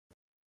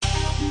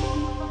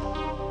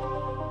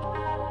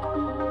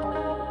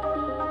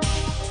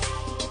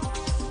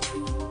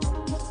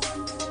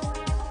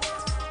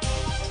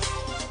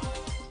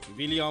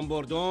ویلیام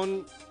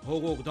بوردون،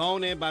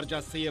 حقوقدان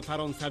برجسته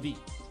فرانسوی.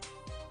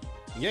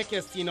 یک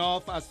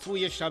استیناف از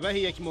سوی شبح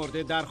یک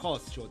مرده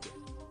درخواست شد،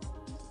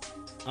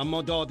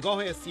 اما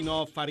دادگاه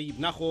استیناف فریب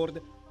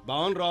نخورد و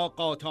آن را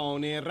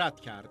قاطعانه رد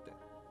کرد.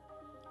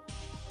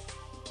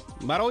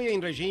 برای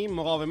این رژیم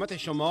مقاومت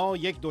شما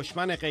یک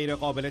دشمن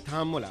غیرقابل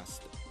تحمل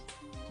است،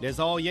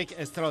 لذا یک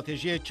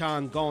استراتژی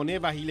چندگانه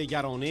و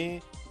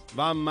حیله‌گرانه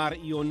و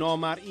مرئی و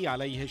نامرئی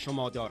علیه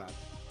شما دارد.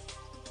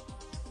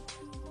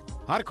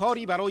 هر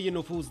کاری برای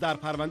نفوذ در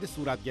پرونده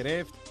صورت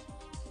گرفت،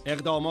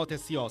 اقدامات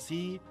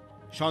سیاسی،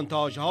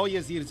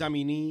 شانتاژهای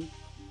زیرزمینی،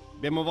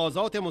 به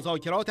موازات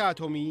مذاکرات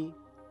اتمی،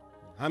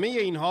 همه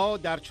اینها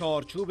در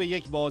چارچوب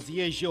یک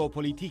بازی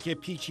ژئوپلیتیک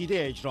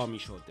پیچیده اجرا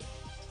می‌شد.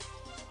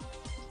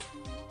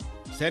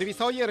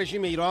 سرویس‌های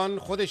رژیم ایران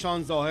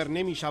خودشان ظاهر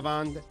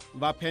نمی‌شوند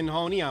و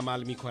پنهانی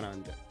عمل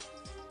می‌کنند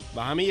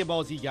و همه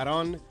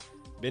بازیگران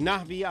به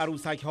نحوی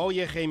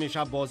عروسک‌های خیمه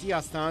شب بازی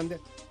هستند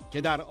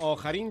که در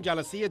آخرین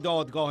جلسه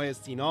دادگاه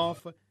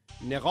استیناف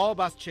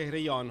نقاب از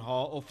چهره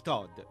آنها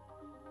افتاد.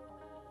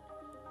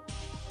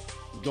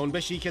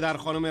 جنبشی که در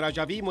خانم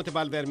رجوی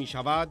متبلور می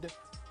شود،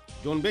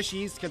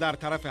 جنبشی است که در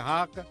طرف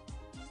حق،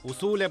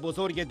 اصول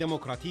بزرگ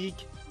دموکراتیک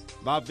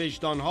و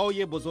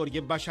وجدانهای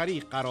بزرگ بشری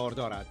قرار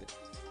دارد.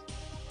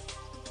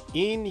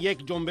 این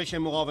یک جنبش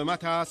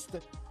مقاومت است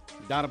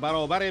در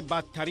برابر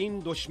بدترین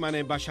دشمن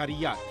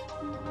بشریت.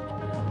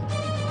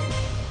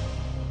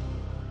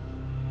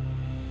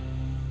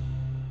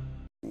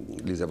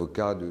 Les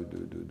avocats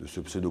de ce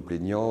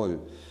pseudo-plaignant,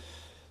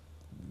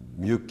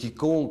 mieux que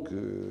quiconque,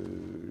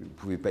 ne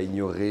pouvaient pas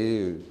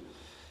ignorer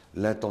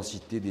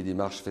l'intensité des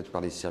démarches faites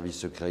par les services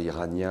secrets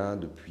iraniens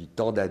depuis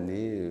tant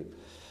d'années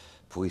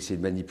pour essayer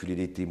de manipuler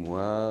les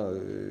témoins,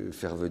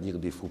 faire venir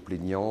des faux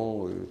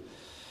plaignants.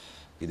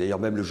 Et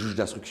d'ailleurs même le juge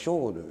d'instruction,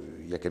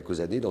 il y a quelques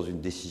années, dans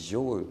une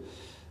décision,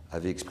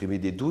 avait exprimé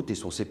des doutes et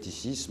son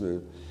scepticisme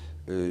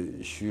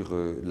sur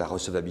la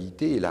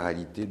recevabilité et la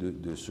réalité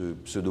de ce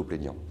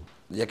pseudo-plaignant.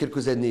 Il y a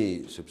quelques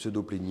années, ce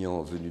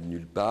pseudo-plaignant venu de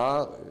nulle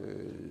part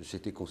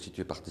s'était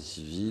constitué partie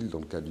civile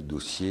dans le cadre du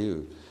dossier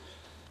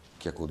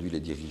qui a conduit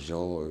les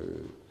dirigeants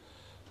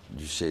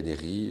du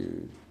CNRI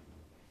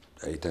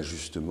à être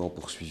injustement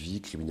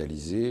poursuivis,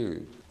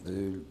 criminalisés.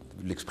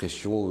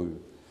 L'expression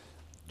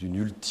d'une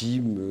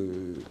ultime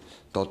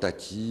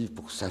tentative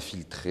pour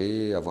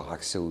s'infiltrer, avoir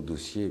accès au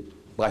dossier.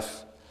 Bref,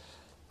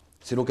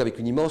 c'est donc avec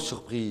une immense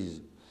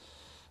surprise,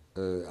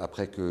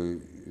 après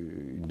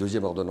qu'une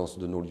deuxième ordonnance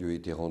de non-lieu ait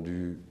été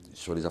rendue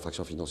sur les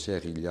infractions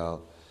financières il y a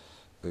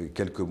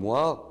quelques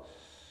mois,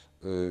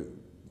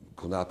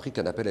 qu'on a appris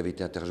qu'un appel avait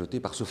été interjeté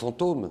par ce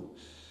fantôme,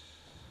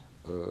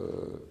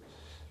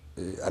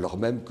 alors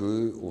même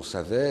qu'on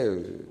savait,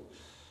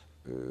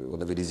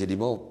 on avait des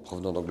éléments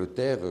provenant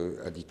d'Angleterre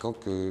indiquant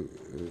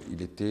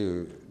qu'il était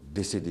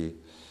décédé.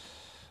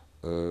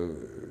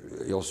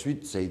 Et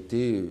ensuite, ça a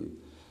été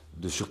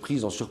de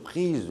surprise en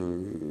surprise.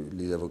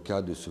 Les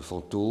avocats de ce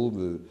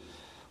fantôme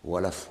ont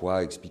à la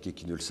fois expliqué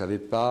qu'ils ne le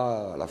savaient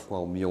pas, à la fois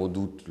ont mis en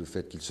doute le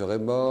fait qu'il serait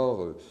mort,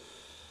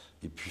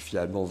 et puis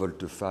finalement,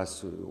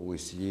 volte-face, ont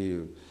essayé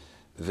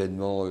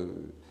vainement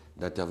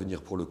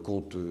d'intervenir pour le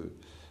compte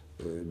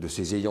de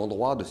ses ayants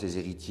droit, de ses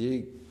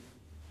héritiers,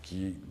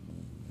 qui,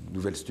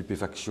 nouvelle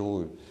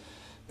stupéfaction,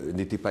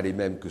 n'étaient pas les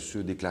mêmes que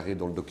ceux déclarés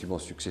dans le document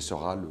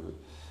successoral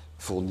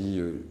fourni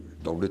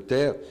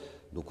d'Angleterre.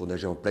 Donc on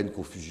nageait en pleine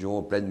confusion,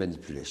 en pleine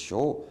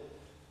manipulation.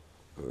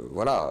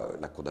 Voilà,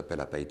 la cour d'appel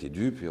n'a pas été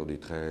dupe et on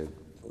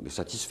est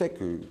satisfait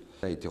qu'il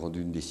a été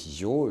rendu une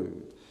décision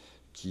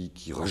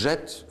qui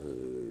rejette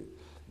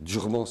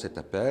durement cet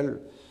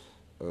appel.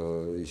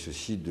 Et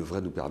ceci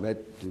devrait nous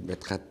permettre de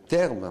mettre un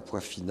terme, un point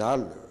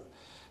final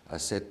à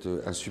cette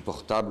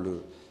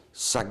insupportable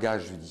saga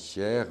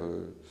judiciaire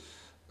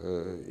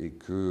et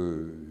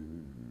que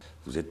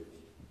vous êtes,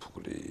 pour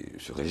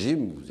ce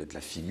régime, vous êtes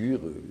la figure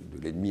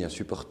de l'ennemi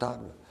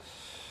insupportable.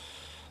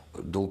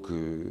 Donc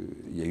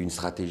il y a une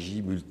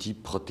stratégie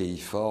multiple,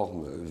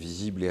 protéiforme,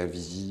 visible et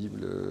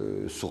invisible,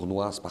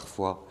 sournoise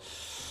parfois.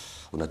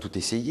 On a tout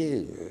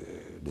essayé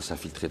de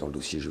s'infiltrer dans le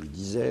dossier, je le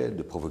disais,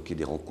 de provoquer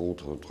des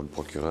rencontres entre le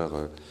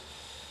procureur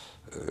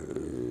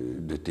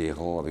de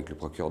Téhéran avec le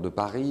procureur de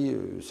Paris.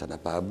 Ça n'a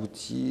pas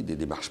abouti, des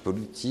démarches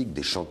politiques,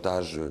 des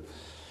chantages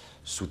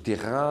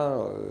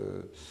souterrains,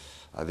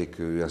 avec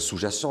un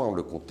sous-jacent,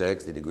 le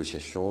contexte des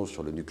négociations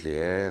sur le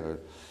nucléaire.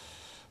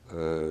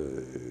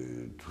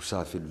 Tout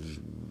ça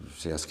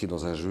s'est inscrit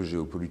dans un jeu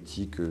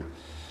géopolitique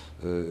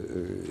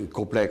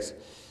complexe.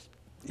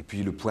 Et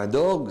puis le point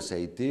d'orgue, ça a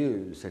été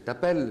cet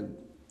appel,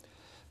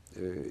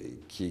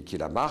 qui est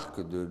la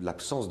marque de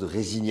l'absence de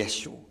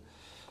résignation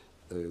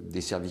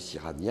des services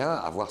iraniens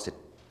à voir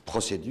cette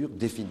procédure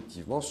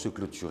définitivement se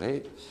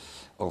clôturer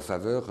en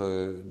faveur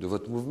de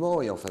votre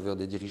mouvement et en faveur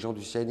des dirigeants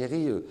du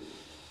CNRI.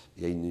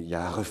 Il y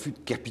a un refus de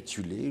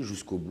capituler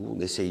jusqu'au bout,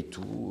 on essaye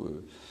tout,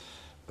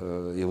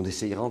 et on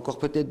essayera encore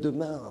peut-être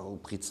demain, au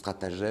prix de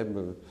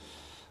stratagèmes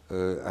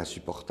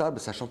insupportables,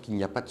 sachant qu'il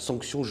n'y a pas de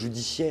sanctions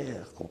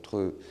judiciaires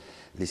contre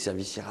les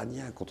services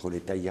iraniens, contre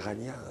l'État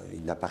iranien,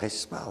 ils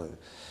n'apparaissent pas.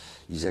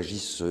 ils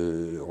agissent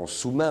en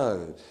sous-main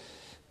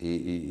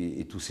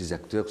et tous ces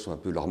acteurs sont un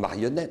peu leurs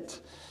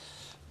marionnettes.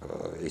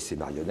 Et ces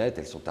marionnettes,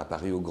 elles sont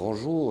apparues au grand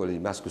jour, les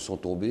masques sont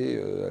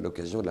tombés à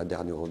l'occasion de la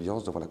dernière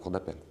audience devant la cour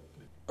d'appel.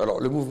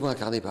 Alors le mouvement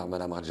incarné par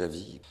Mme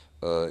Radjavi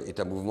est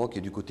un mouvement qui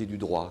est du côté du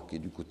droit, qui est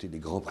du côté des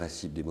grands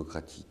principes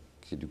démocratiques,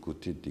 qui est du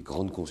côté des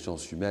grandes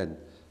consciences humaines.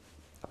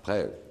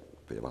 Après,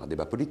 il peut y avoir un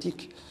débat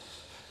politique,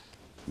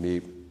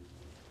 mais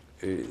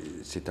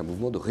c'est un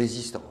mouvement de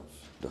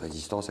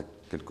résistance à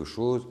quelque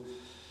chose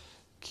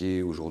qui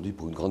est aujourd'hui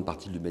pour une grande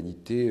partie de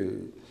l'humanité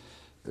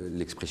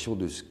l'expression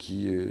de ce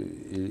qui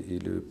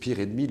est le pire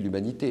ennemi de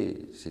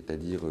l'humanité,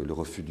 c'est-à-dire le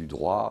refus du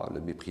droit,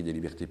 le mépris des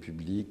libertés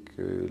publiques,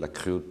 la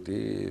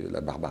cruauté,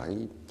 la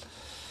barbarie,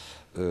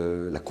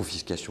 la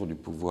confiscation du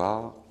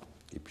pouvoir,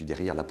 et puis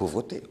derrière la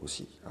pauvreté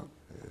aussi. Hein,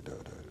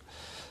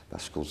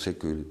 parce qu'on sait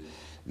que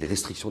les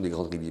restrictions des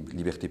grandes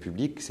libertés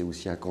publiques, c'est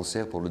aussi un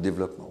cancer pour le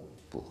développement,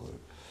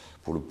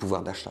 pour le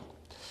pouvoir d'achat.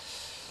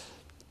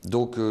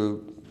 Donc,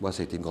 moi,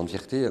 ça a été une grande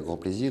fierté, un grand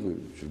plaisir.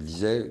 Je le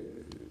disais,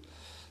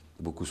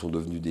 beaucoup sont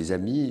devenus des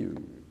amis.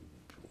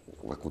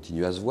 On va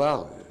continuer à se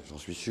voir, j'en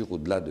suis sûr,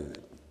 au-delà de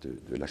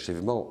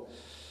l'achèvement,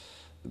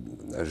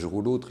 un jour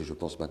ou l'autre, et je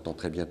pense maintenant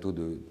très bientôt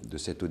de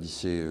cette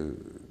odyssée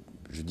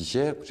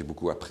judiciaire. J'ai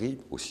beaucoup appris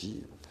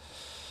aussi.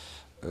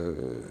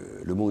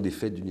 Le monde est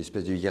fait d'une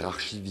espèce de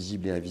hiérarchie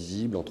visible et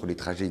invisible entre les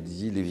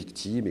tragédies, les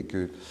victimes, et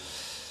que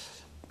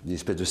une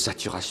espèce de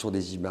saturation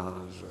des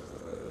images,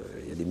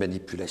 il y a des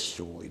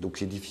manipulations, et donc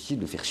c'est difficile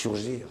de faire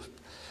surgir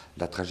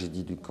la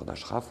tragédie du camp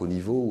d'Ashraf au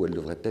niveau où elle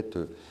devrait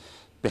être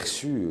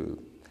perçue.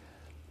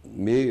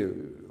 Mais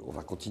on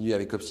va continuer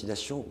avec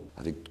obstination,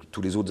 avec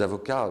tous les autres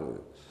avocats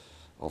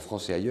en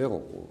France et ailleurs.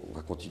 On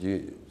va continuer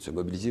de se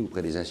mobiliser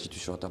auprès des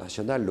institutions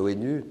internationales,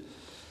 l'ONU.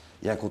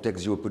 Il y a un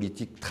contexte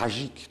géopolitique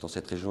tragique dans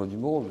cette région du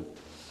monde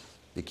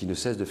et qui ne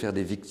cesse de faire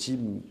des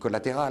victimes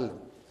collatérales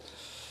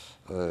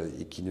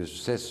et qui ne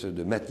cesse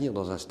de maintenir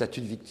dans un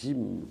statut de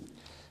victime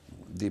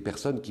des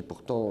personnes qui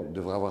pourtant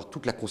devraient avoir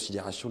toute la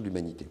considération de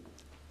l'humanité.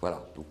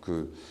 Voilà, donc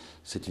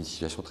c'est une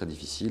situation très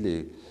difficile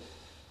et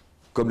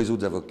comme les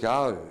autres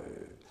avocats,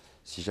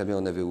 si jamais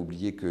on avait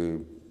oublié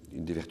qu'une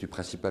des vertus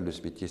principales de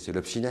ce métier, c'est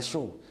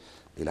l'obstination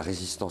et la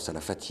résistance à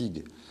la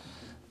fatigue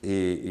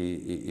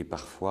et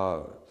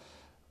parfois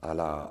à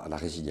la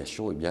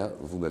résignation, eh bien,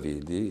 vous m'avez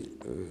aidé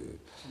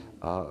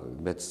à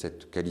mettre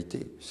cette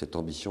qualité, cette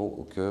ambition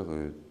au cœur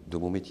de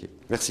mon métier.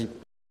 Merci.